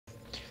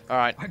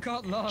Alright. I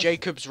got lost.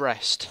 Jacob's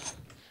Rest.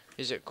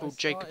 Is it I called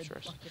started Jacob's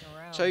Rest? fucking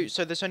around.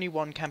 So there's only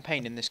one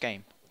campaign in this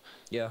game.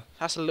 Yeah.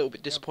 That's a little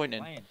bit Yeah,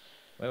 disappointing. playing.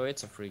 Well,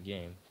 it's a free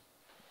game.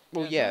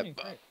 Well, it's yeah, only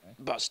free, right?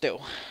 but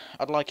still,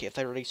 I'd like it if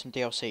they released some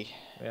DLC.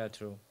 Yeah,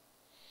 true.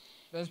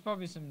 There's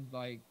probably some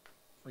like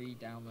free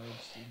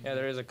downloads. you can Yeah, do.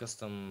 there is a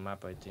custom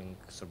map, I think,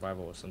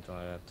 survival or something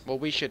like that. Well,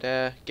 we should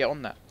get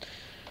on that.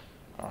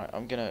 Alright,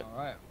 I'm gonna...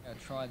 Alright, I'm gonna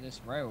try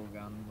this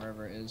railgun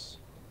wherever it is.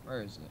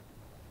 Where is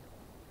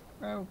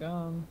it?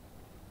 Railgun.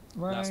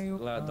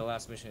 The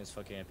last mission is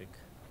fucking epic.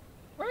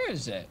 Where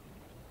is it?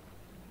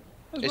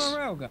 Where's It's- my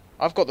railgun?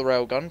 I've got the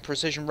railgun,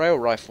 precision rail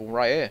rifle,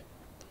 right here.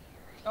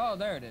 Oh,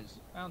 there it is.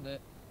 Found it.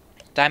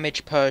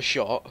 Damage per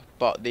shot,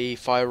 but the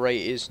fire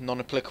rate is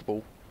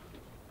non-applicable.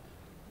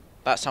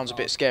 That sounds a Oh.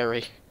 bit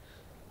scary.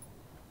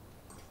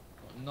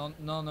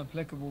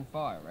 Non-applicable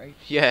fire, right?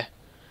 Yeah.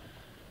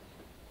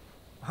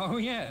 Oh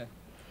yeah.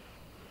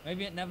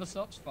 Maybe it never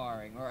stops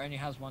firing, or it only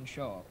has one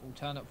shot.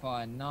 Alternate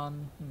fire,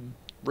 none.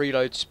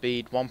 Reload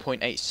speed,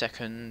 1.8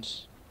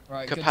 seconds.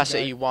 Right. good to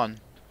Capacity go. 1.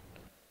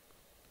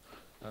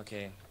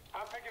 Okay.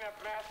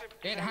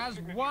 It has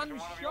one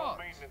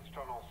shot.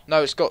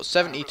 No, it's got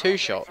 72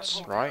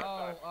 shots, right?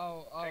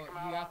 Oh,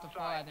 you have to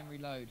fire then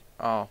reload.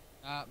 Oh.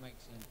 That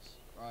makes sense.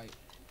 Right.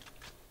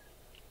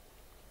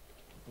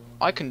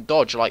 I can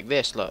dodge like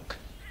this, look.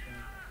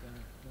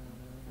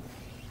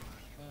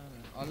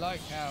 I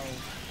like how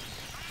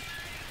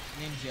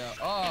Ninja.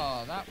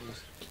 Oh, that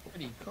was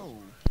pretty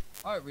cool.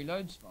 Oh, it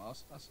reloads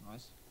fast. That's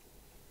nice.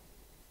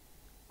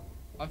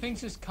 I think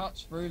this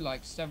cuts through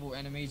like several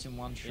enemies in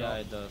one shot. Yeah,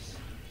 it does.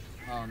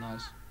 Oh,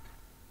 nice.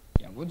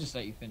 Yeah, we'll just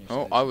let you finish.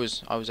 Oh,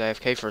 this. I was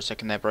AFK for a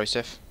second there,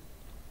 Broseph.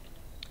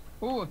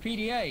 Oh, a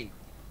PDA.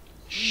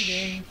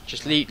 Reading.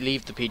 Just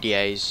leave the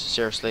PDAs,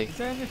 seriously. Is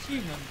there an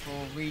achievement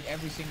for read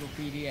every single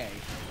PDA? I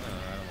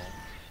don't know.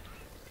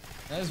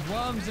 There's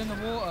worms in the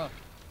water.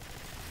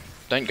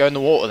 Don't go in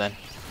the water then.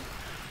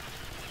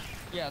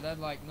 Yeah, they're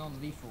like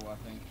non-lethal, I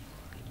think.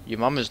 Your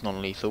mum is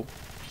non-lethal.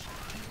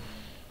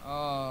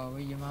 Oh,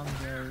 with your mum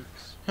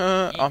jokes.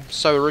 I'm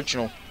so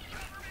original.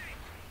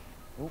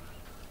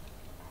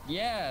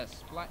 Yeah,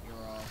 splat your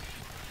ass.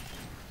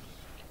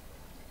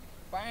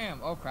 Bam!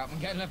 Oh crap, I'm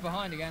getting left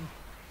behind again.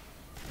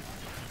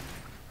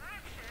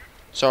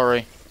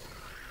 Sorry.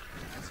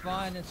 It's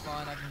fine, I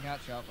can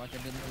catch up like I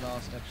did in the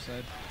last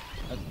episode.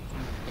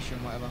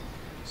 Mission, whatever.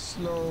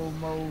 Slow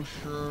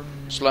motion.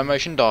 Slow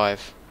motion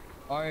dive.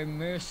 I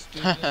missed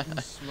it in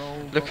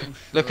slow motion.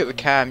 Look at the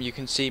cam. You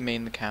can see me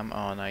in the cam.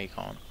 Oh no, you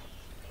can't.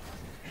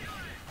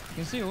 You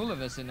can see all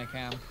of us in the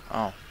cam.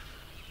 Oh.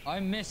 I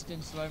missed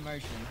in slow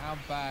motion. How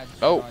bad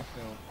should Oh. I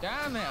feel?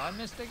 Damn it! I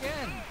missed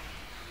again.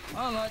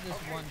 I like this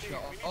one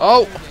shot.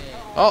 Oh. Dear.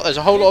 Oh, there's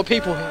a whole lot of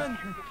people here.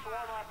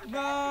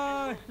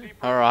 No!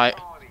 All right.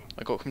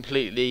 I got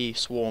completely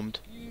swarmed.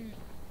 You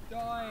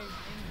dive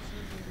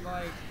into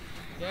like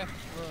death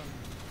room.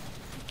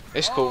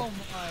 It's cool. Oh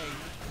my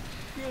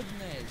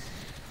goodness.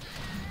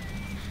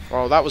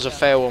 Well, that was a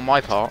fail on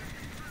my part.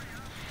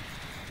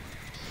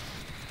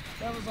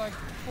 There was like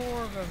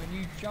 4 of them and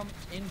you jumped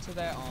into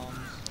their arms.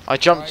 I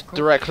jumped Alright, cool.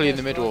 directly in Yes,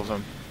 the middle right. of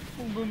them.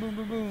 Boom, boom, boom,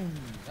 boom, boom.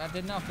 That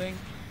did nothing.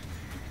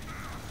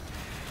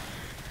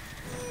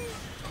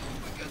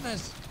 Oh my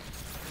goodness.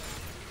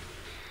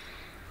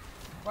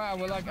 Wow,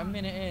 we're like a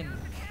minute in.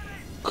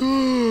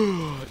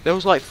 There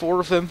was like 4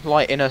 of them,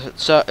 like in a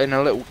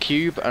little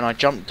cube, and I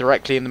jumped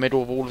directly in the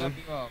middle of all of them.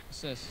 Love you up.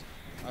 What's this?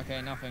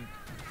 Okay, nothing.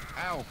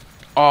 Ow.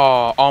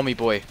 Oh, army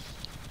boy.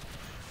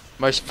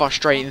 Most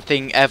frustrating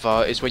thing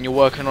ever is when you're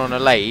working on a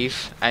lathe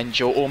and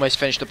you're almost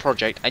finished the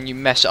project and you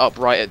mess it up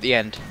right at the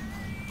end.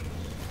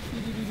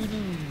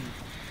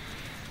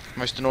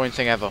 Most annoying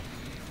thing ever.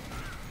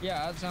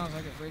 Yeah, that sounds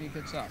like it really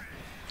good stuff.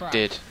 Crap.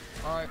 Did.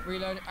 Alright,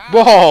 reload.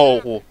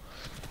 Whoa!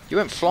 You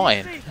went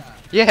flying. Did you see that?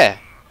 Yeah.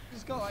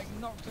 Just got like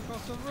knocked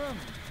across the room.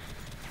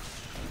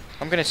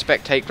 I'm gonna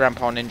spectate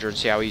Grandpa Ninja and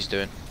see how he's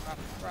doing. Crap,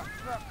 crap,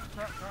 crap,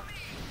 crap, crap.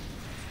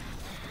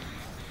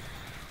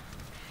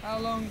 How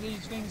long do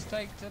these things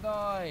take to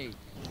die?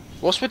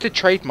 What's with the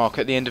trademark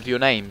at the end of your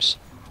names?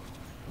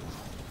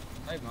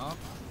 Trademark?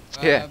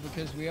 Yeah.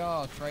 Because we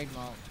are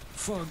trademark.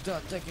 Fuck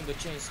that, taking the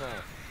chainsaw.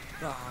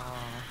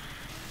 Ah.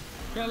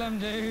 Kill him,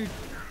 dude.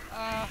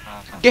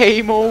 Ah.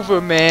 Game over,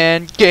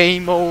 man.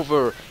 Game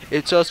over.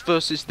 It's us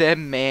versus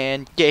them,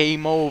 man.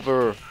 Game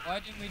over.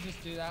 Why didn't we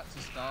just do that to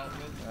start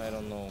with? I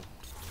don't know.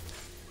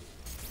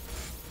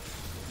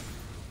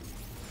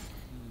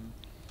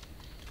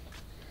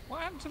 What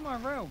happened to my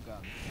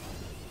railgun?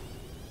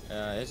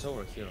 It's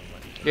over here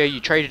already. Yeah, you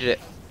traded it.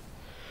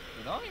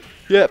 Did I?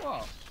 Yep. What?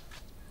 What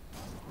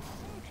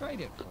did I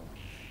trade it for?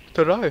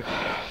 Dunno.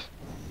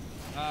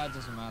 It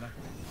doesn't matter.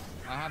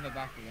 I have it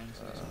back again,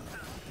 so it's...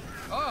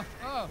 Oh!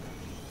 Oh!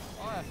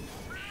 Fire!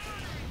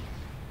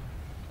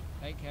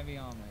 Take heavy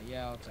armor.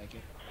 Yeah, I'll take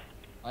it.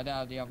 I don't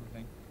have the other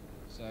thing.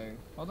 So,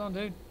 hold on,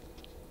 dude.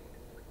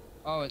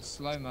 Oh, it's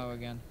slow-mo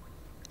again.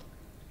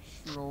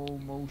 Slow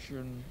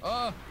motion.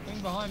 Oh! Thing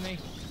behind me.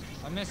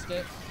 I missed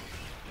it.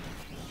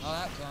 Not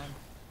that time.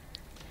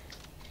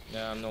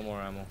 Yeah, no more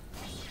ammo.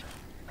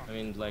 I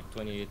mean, like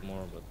 28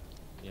 more, but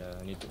yeah,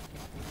 I need to.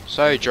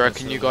 So, do you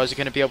reckon you guys are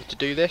going to be able to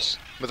do this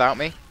without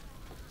me?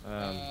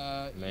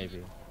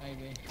 Maybe.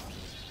 Maybe.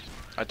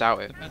 I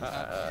doubt it. Depends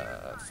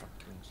how-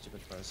 Fucking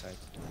stupid parasite.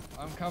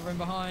 I'm covering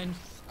behind,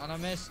 and I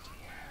missed.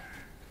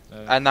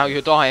 And now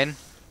you're dying.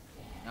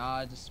 Nah,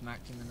 I just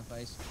smacked him in the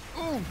face.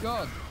 Oh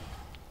god!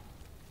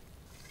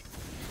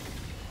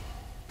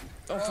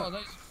 Oh, Oh, fuck.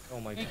 those Oh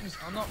my god. things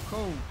are not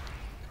cool.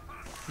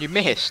 You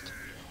missed.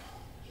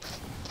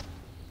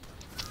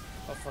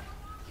 Oh fuck.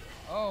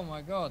 Oh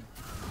my god.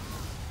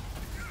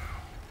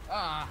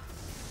 Ah!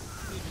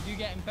 Dude, did you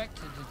get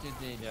infected?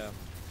 Yeah.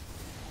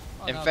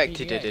 Oh, no,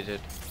 Infected PDA. it.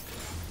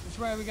 Which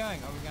way are we going?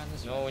 Are we going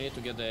this No, way? we need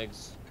to get the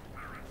eggs.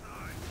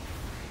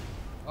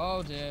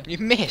 Oh dear. You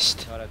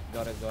missed. Got it.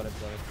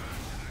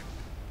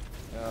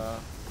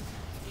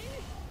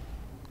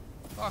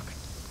 Fuck.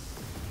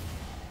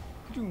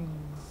 Okay.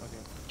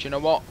 Do you know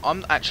what? I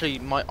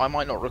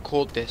might not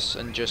record this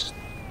and just.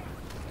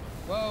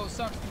 Well,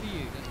 sucks to be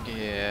you, doesn't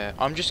it? Yeah.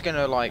 I'm just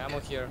gonna like. Ammo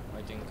here,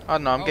 I think. I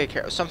don't know. I'm Oh,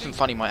 gonna something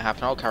funny might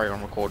happen. I'll carry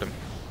on recording.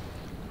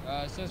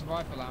 It says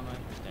rifle ammo.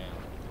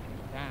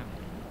 Damn. Damn.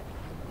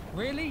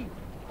 Really?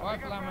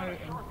 Rifle ammo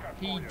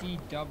and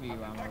PDW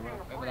ammo,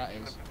 whatever that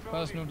is.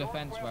 Personal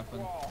defense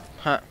weapon.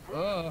 Huh.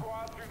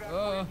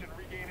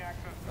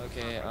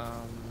 Okay,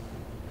 oh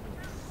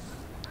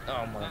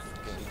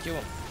motherfucker, kill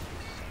him.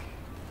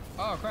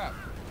 Oh crap.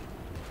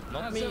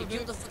 Not That's me, so kill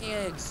good. the fucking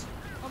eggs.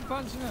 I'm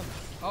punching him.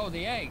 Oh,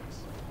 the eggs.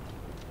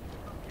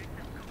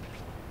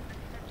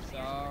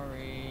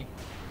 Sorry.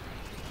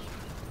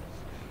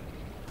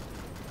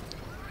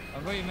 I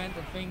thought you meant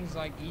the things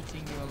like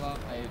eating you alive.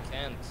 I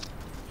can't.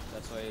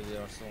 That's why they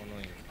are so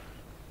annoying.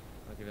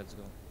 Okay, let's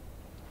go.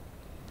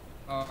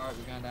 Oh, alright,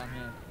 we're going down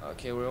here.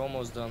 Okay, we're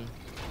almost done.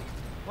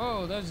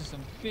 Whoa, those are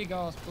some big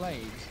ass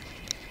blades.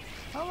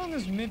 How long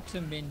has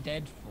Mipton been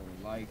dead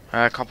for? Like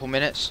A couple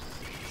minutes.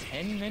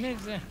 10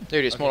 minutes?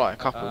 Dude, it's more Okay, like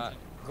a couple.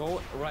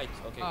 Go right,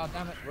 okay. Oh,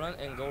 damn it. Run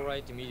and go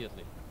right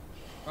immediately.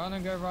 Run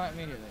and go right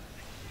immediately.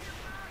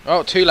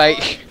 Oh, too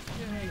late.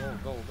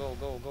 Go.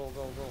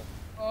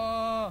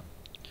 Oh,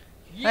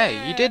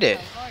 Hey, you did it.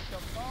 Like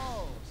a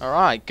boss.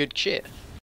 Alright, good shit.